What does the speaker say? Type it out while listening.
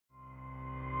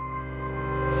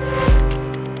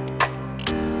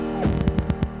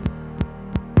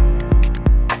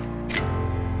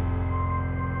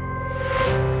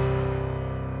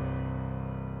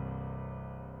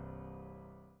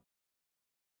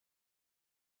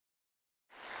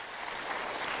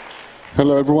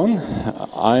Hello everyone,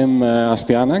 I'm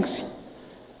Astyanax,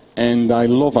 and I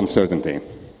love uncertainty.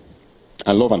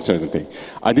 I love uncertainty.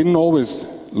 I didn't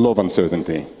always love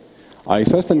uncertainty. I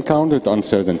first encountered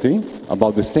uncertainty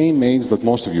about the same age that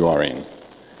most of you are in.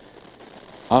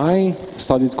 I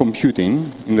studied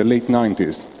computing in the late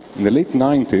 90s. In the late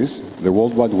 90s, the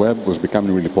World Wide Web was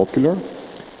becoming really popular.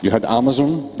 You had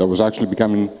Amazon that was actually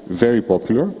becoming very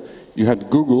popular. You had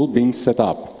Google being set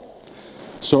up.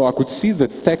 So I could see the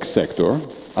tech sector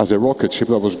as a rocket ship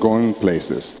that was going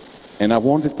places. And I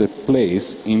wanted a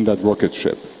place in that rocket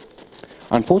ship.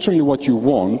 Unfortunately, what you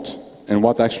want and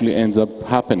what actually ends up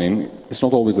happening is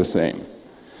not always the same.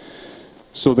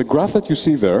 So the graph that you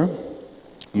see there,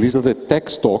 these are the tech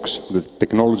stocks, the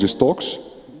technology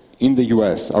stocks in the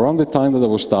US, around the time that I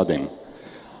was studying.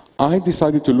 I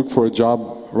decided to look for a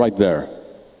job right there.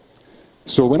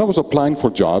 So when I was applying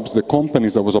for jobs, the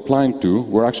companies that I was applying to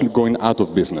were actually going out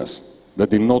of business.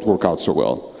 That did not work out so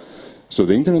well. So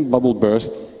the internet bubble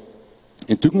burst.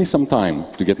 It took me some time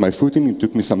to get my footing. It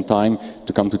took me some time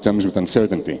to come to terms with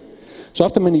uncertainty. So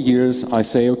after many years, I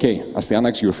say, okay,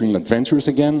 Astyanax, you're feeling adventurous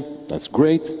again. That's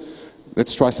great.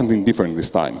 Let's try something different this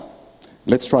time.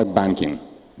 Let's try banking.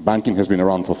 Banking has been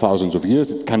around for thousands of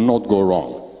years. It cannot go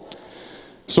wrong.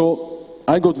 So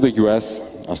I go to the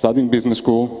US. I study in business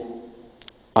school.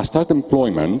 I start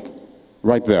employment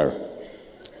right there.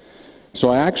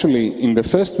 So I actually, in the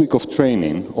first week of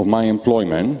training of my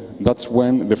employment, that's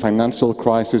when the financial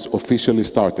crisis officially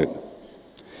started.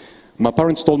 My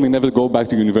parents told me never to go back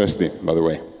to university, by the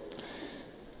way.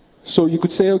 So you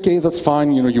could say, okay, that's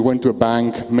fine, you went to a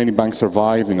bank, many banks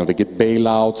survived, they get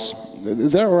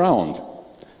bailouts, they're around.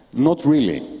 Not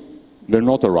really, they're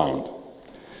not around.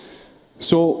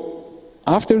 So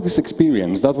after this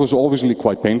experience, that was obviously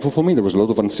quite painful for me. There was a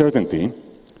lot of uncertainty.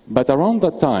 But around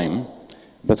that time,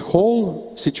 that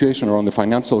whole situation around the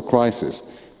financial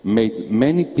crisis made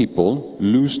many people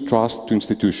lose trust to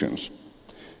institutions,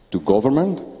 to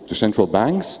government, to central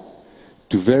banks,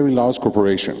 to very large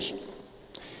corporations.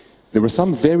 There were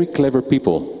some very clever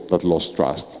people that lost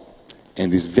trust.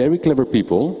 And these very clever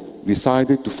people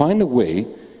decided to find a way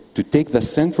to take the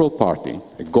central party,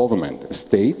 a government, a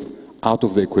state, out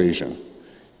of the equation,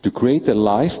 to create a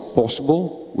life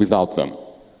possible without them.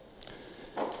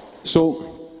 So,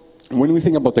 when we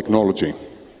think about technology,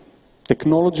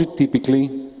 technology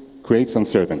typically creates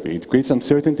uncertainty. It creates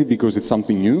uncertainty because it's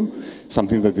something new,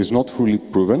 something that is not fully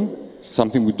proven,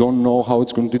 something we don't know how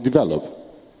it's going to develop.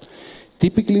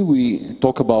 Typically, we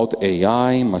talk about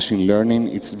AI, machine learning.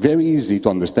 It's very easy to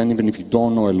understand, even if you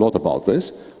don't know a lot about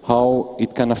this, how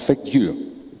it can affect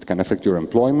you. It can affect your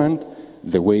employment,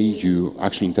 the way you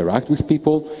actually interact with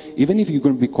people, even if you're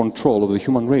going to be in control of the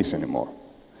human race anymore.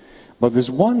 But there's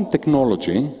one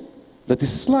technology that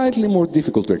is slightly more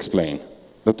difficult to explain,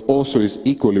 that also is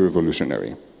equally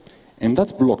revolutionary, and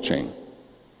that's blockchain.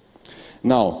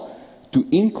 Now, to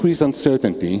increase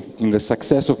uncertainty in the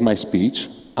success of my speech,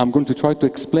 I'm going to try to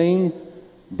explain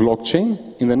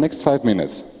blockchain in the next 5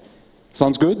 minutes.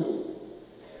 Sounds good?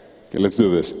 Okay, let's do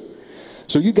this.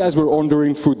 So you guys were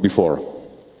ordering food before.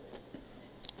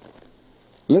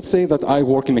 Let's say that I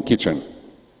work in a kitchen,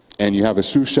 and you have a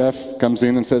sous chef comes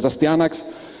in and says,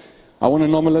 Astyanax, I want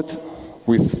an omelette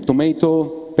with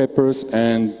tomato, peppers,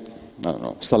 and, I don't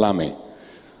know, salami.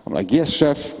 I'm like, yes,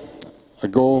 chef. I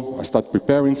go, I start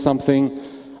preparing something.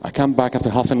 I come back after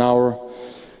half an hour.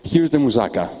 Here's the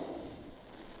moussaka.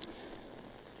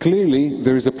 Clearly,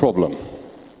 there is a problem.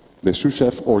 The sous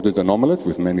chef ordered an omelette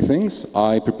with many things.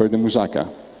 I prepared the moussaka.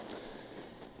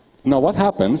 Now, what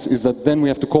happens is that then we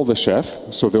have to call the chef,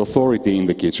 so the authority in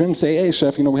the kitchen, say, hey,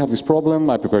 chef, we have this problem.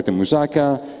 I prepared the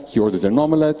moussaka. He ordered an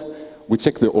omelette. We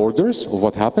check the orders of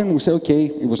what happened. We say, okay,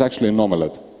 it was actually an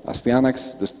omelette.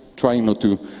 Astyanax, just trying not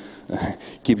to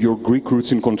keep your Greek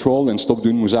roots in control and stop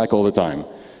doing moussaka all the time.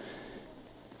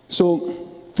 So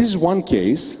this is one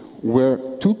case where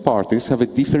two parties have a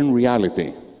different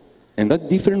reality. And that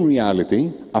different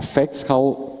reality affects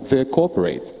how they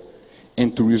cooperate.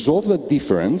 And to resolve that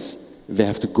difference, they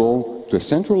have to go to a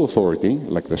central authority,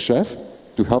 like the chef,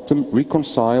 to help them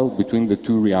reconcile between the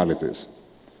two realities.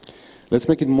 Let's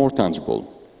make it more tangible.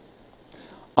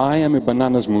 I am a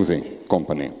banana smoothie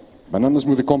company. Banana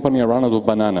smoothie company, I ran out of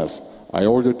bananas. I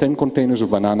ordered 10 containers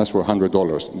of bananas for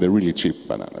 $100. They're really cheap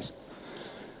bananas.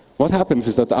 What happens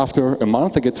is that after a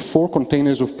month, I get 4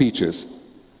 containers of peaches.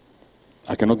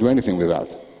 I cannot do anything with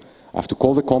that. I have to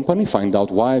call the company, find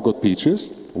out why I got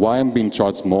peaches, why I'm being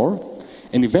charged more,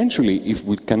 and eventually, if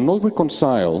we cannot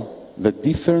reconcile the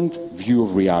different view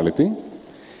of reality,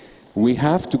 we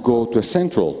have to go to a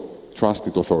central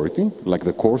trusted authority, like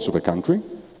the courts of a country,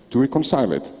 to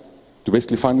reconcile it. to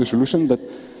basically find the solution that,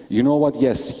 you know what,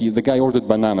 yes, the guy ordered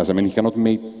bananas. I mean, he cannot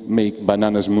make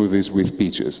banana smoothies with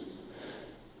peaches.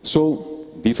 So,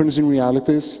 difference in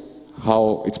realities,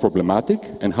 how it's problematic,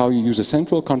 and how you use a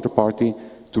central counterparty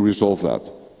to resolve that.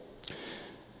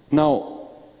 Now,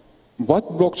 what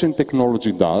blockchain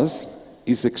technology does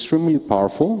is extremely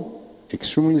powerful,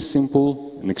 extremely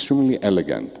simple, and extremely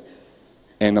elegant.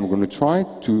 And I'm going to try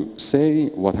to say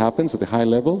what happens at a high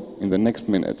level in the next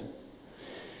minute.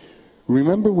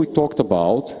 Remember, we talked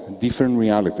about different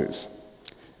realities.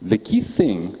 The key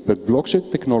thing that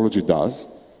blockchain technology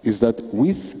does is that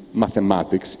with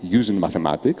mathematics, using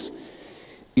mathematics,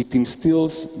 it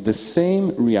instills the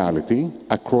same reality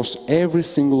across every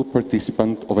single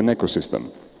participant of an ecosystem.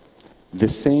 The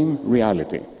same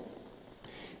reality.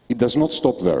 It does not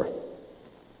stop there.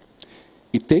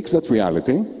 It takes that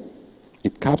reality,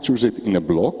 it captures it in a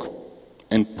block,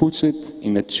 and puts it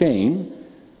in a chain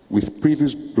with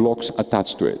previous blocks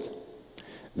attached to it.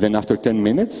 Then after 10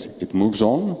 minutes, it moves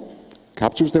on,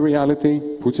 captures the reality,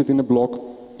 puts it in a block,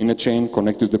 in a chain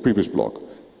connected to the previous block.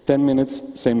 10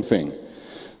 minutes, same thing.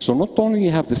 So not only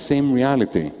you have the same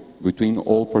reality between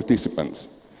all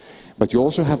participants, but you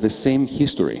also have the same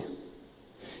history,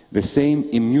 the same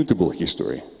immutable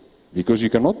history, because you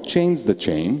cannot change the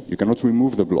chain, you cannot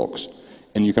remove the blocks,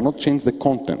 and you cannot change the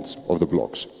contents of the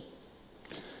blocks.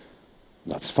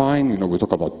 That's fine, we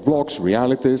talk about blocks,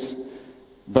 realities,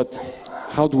 but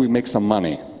how do we make some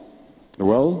money?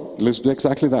 Well, let's do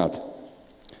exactly that.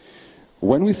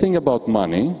 When we think about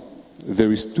money,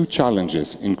 there is two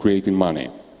challenges in creating money.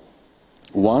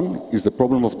 One is the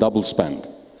problem of double spend,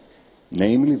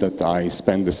 namely that I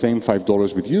spend the same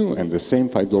 $5 with you and the same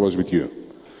 $5 with you.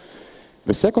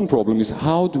 The second problem is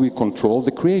how do we control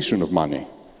the creation of money?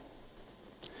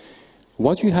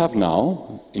 What you have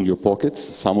now in your pockets,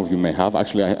 some of you may have,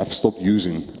 actually I've stopped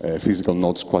using physical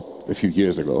notes quite a few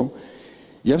years ago.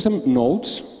 You have some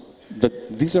notes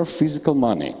that these are physical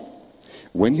money.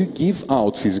 When you give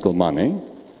out physical money,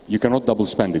 you cannot double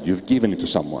spend it, you've given it to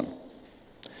someone.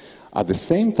 At the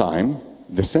same time,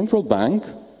 the central bank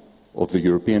of the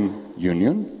European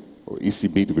Union, or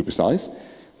ECB to be precise,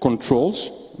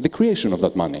 controls the creation of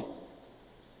that money.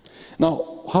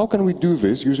 Now, how can we do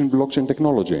this using blockchain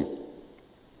technology?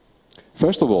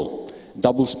 First of all,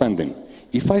 double spending.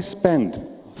 If I spend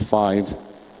 5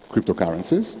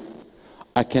 cryptocurrencies,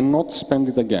 I cannot spend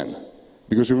it again.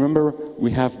 Because remember,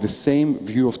 we have the same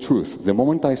view of truth. The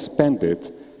moment I spend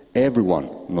it, everyone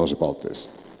knows about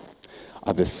this.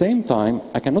 At the same time,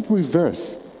 I cannot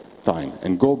reverse time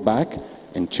and go back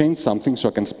and change something so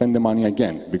I can spend the money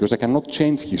again, because I cannot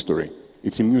change history.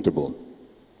 It's immutable.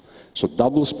 So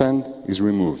double spend is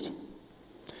removed.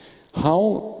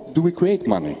 How do we create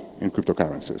money in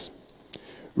cryptocurrencies?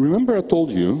 Remember I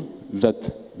told you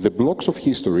that the blocks of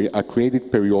history are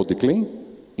created periodically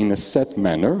in a set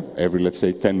manner, every, let's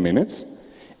say, 10 minutes,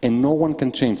 and no one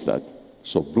can change that.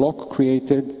 So block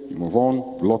created, you move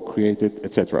on, block created,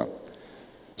 etc.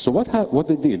 So what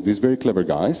they did, these very clever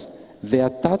guys, they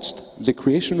attached the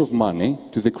creation of money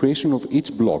to the creation of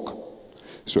each block.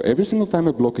 So every single time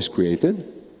a block is created,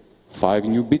 5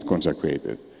 new bitcoins are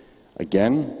created.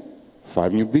 Again,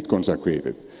 5 new bitcoins are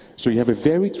created. So you have a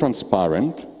very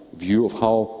transparent view of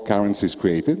how currency is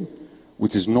created,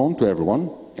 which is known to everyone,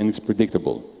 and it's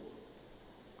predictable.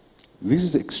 This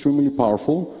is extremely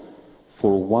powerful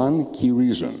for one key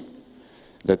reason,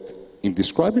 that in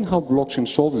describing how blockchain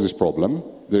solves this problem,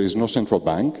 there is no central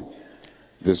bank,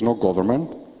 there's no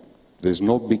government, there's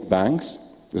no big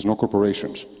banks, there's no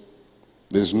corporations.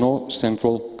 There's no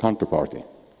central counterparty.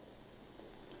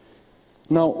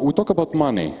 Now, we talk about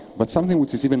money, but something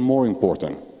which is even more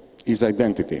important is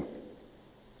identity.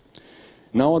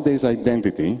 Nowadays,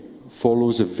 identity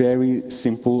follows a very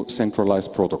simple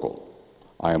centralized protocol.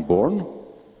 I am born,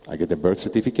 I get a birth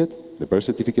certificate, the birth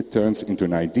certificate turns into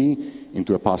an ID,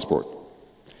 into a passport.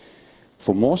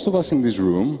 For most of us in this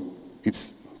room,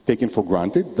 it's taken for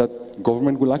granted that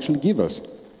government will actually give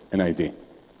us an ID,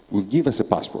 will give us a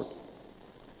passport.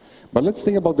 But let's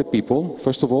think about the people,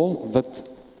 first of all, that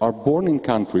are born in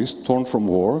countries torn from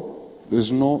war.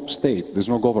 There's no state, there's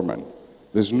no government.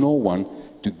 There's no one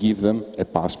to give them a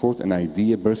passport, an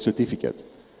ID, a birth certificate.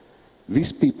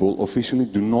 These people officially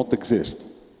do not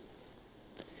exist.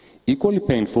 Equally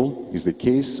painful is the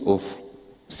case of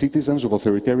citizens of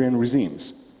authoritarian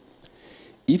regimes.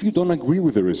 If you don't agree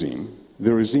with the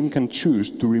regime can choose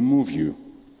to remove you.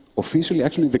 Officially,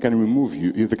 actually, they can remove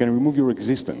you, they can remove your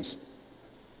existence.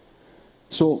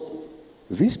 So,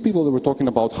 these people that we're talking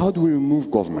about, how do we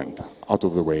remove government out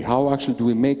of the way? How actually do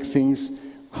we make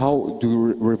things, how do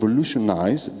we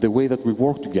revolutionize the way that we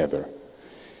work together?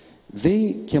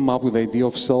 They came up with the idea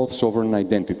of self-sovereign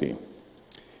identity.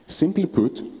 Simply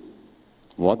put,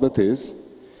 what that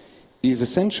is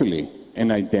essentially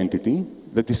an identity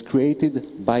that is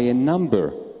created by a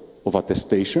number of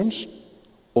attestations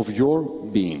of your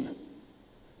being.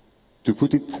 To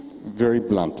put it very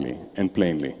bluntly and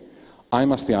plainly, I'm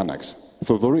Astyanax.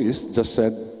 Thodoris just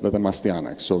said that I'm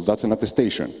Astyanax, so that's an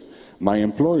attestation. My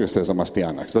employer says I'm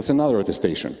Astyanax, that's another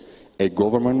attestation. A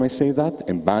government may say that,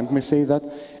 a bank may say that,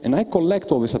 and I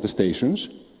collect all these attestations,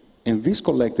 and these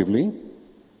collectively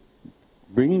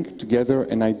bring together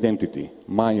an identity,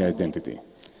 my identity.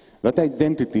 That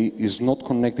identity is not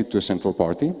connected to a central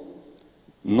party,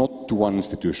 not to one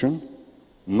institution,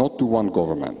 not to one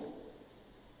government.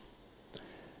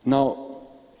 Now,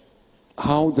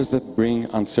 how does that bring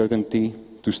uncertainty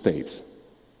to states?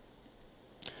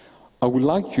 I would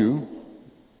like you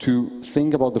to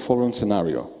think about the following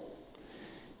scenario.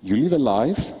 You live a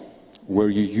life where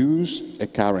you use a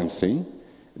currency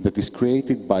that is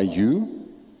created by you,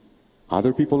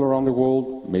 other people around the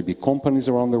world, maybe companies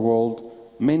around the world,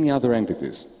 many other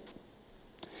entities.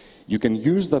 You can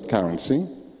use that currency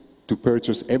to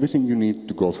purchase everything you need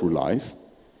to go through life.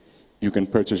 You can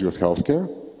purchase your healthcare,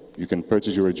 you can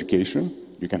purchase your education,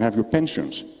 you can have your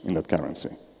pensions in that currency.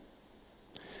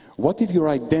 What if your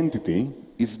identity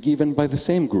is given by the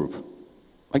same group?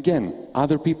 Again,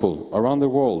 other people around the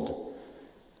world,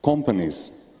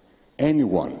 companies,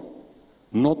 anyone,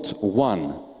 not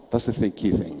one. That's the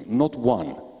key thing, not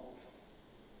one.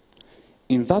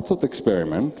 In that thought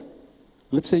experiment,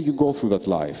 let's say you go through that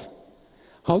life.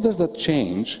 How does that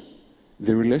change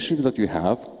the relationship that you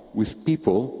have with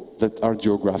people that are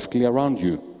geographically around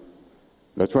you?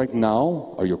 That right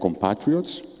now are your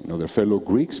compatriots, you know, they're fellow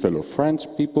Greeks, fellow French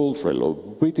people, fellow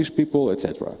British people,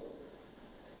 etc.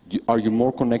 Are you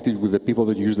more connected with the people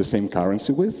that you use the same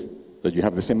currency with, that you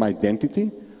have the same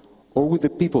identity, or with the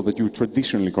people that you're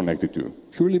traditionally connected to,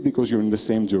 purely because you're in the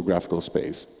same geographical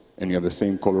space and you have the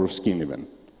same color of skin even?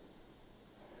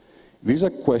 These are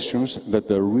questions that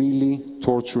are really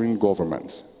torturing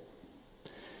governments.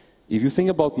 If you think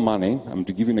about money, I'm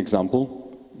to give you an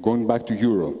example, going back to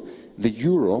euro. The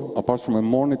euro, apart from a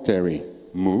monetary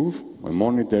move, a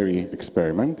monetary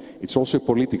experiment, it's also a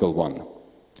political one.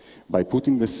 By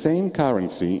putting the same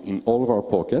currency in all of our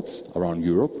pockets around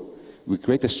Europe, we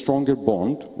create a stronger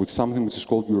bond with something which is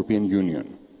called European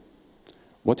Union.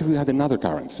 What if we had another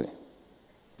currency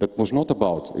that was not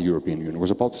about a European Union,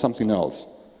 was about something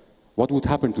else? What would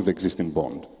happen to the existing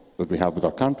bond that we have with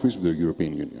our countries, with the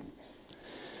European Union?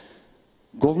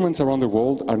 Governments around the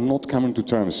world are not coming to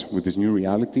terms with this new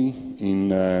reality in,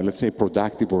 let's say, a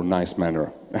productive or nice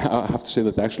manner. I have to say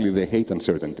that actually they hate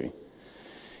uncertainty.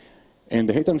 And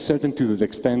they hate uncertainty to the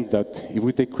extent that if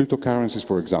we take cryptocurrencies,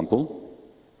 for example,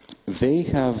 they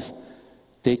have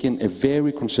taken a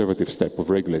very conservative step of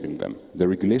regulating them. The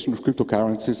regulation of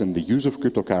cryptocurrencies and the use of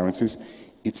cryptocurrencies,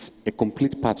 it's a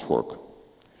complete patchwork.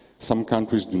 Some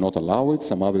countries do not allow it,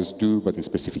 some others do, but in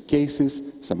specific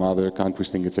cases, some other countries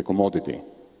think it's a commodity.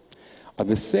 At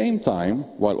the same time,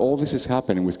 while all this is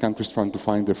happening with countries trying to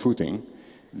find their footing,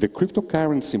 the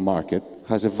cryptocurrency market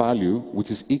has a value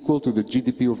which is equal to the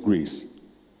GDP of Greece.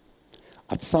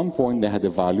 At some point, they had a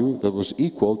value that was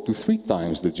equal to 3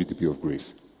 times the GDP of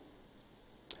Greece.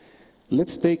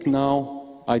 Let's take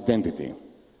now identity.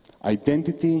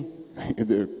 Identity,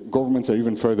 the governments are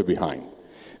even further behind.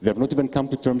 They have not even come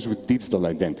to terms with digital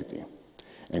identity.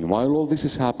 And while all this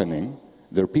is happening,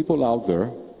 there are people out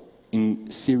there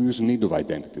in serious need of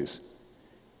identities.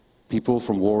 People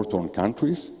from war-torn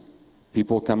countries,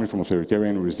 people coming from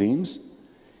authoritarian regimes,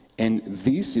 and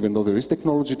this, even though there is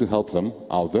technology to help them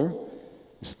out there,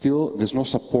 still there's no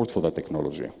support for that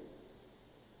technology.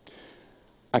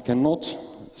 I cannot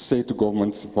say to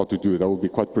governments what to do. That would be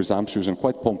quite presumptuous and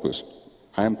quite pompous.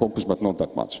 I am pompous, but not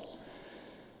that much.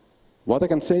 What I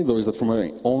can say, though, is that from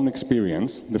my own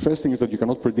experience, the first thing is that you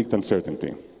cannot predict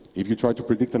uncertainty. If you try to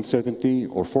predict uncertainty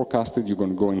or forecast it, you're going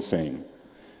to go insane.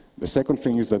 The second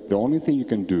thing is that the only thing you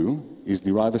can do is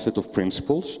derive a set of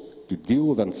principles to deal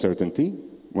with uncertainty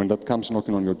when that comes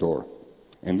knocking on your door.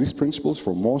 And these principles,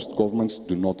 for most governments,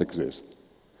 do not exist.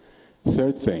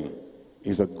 Third thing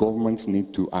is that governments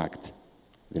need to act.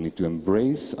 They need to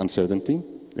embrace uncertainty.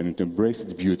 They need to embrace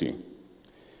its beauty.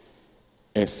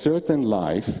 A certain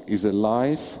life is a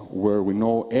life where we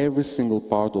know every single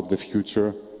part of the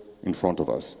future in front of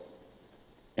us.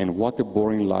 And what a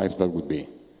boring life that would be.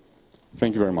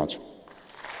 Thank you very much.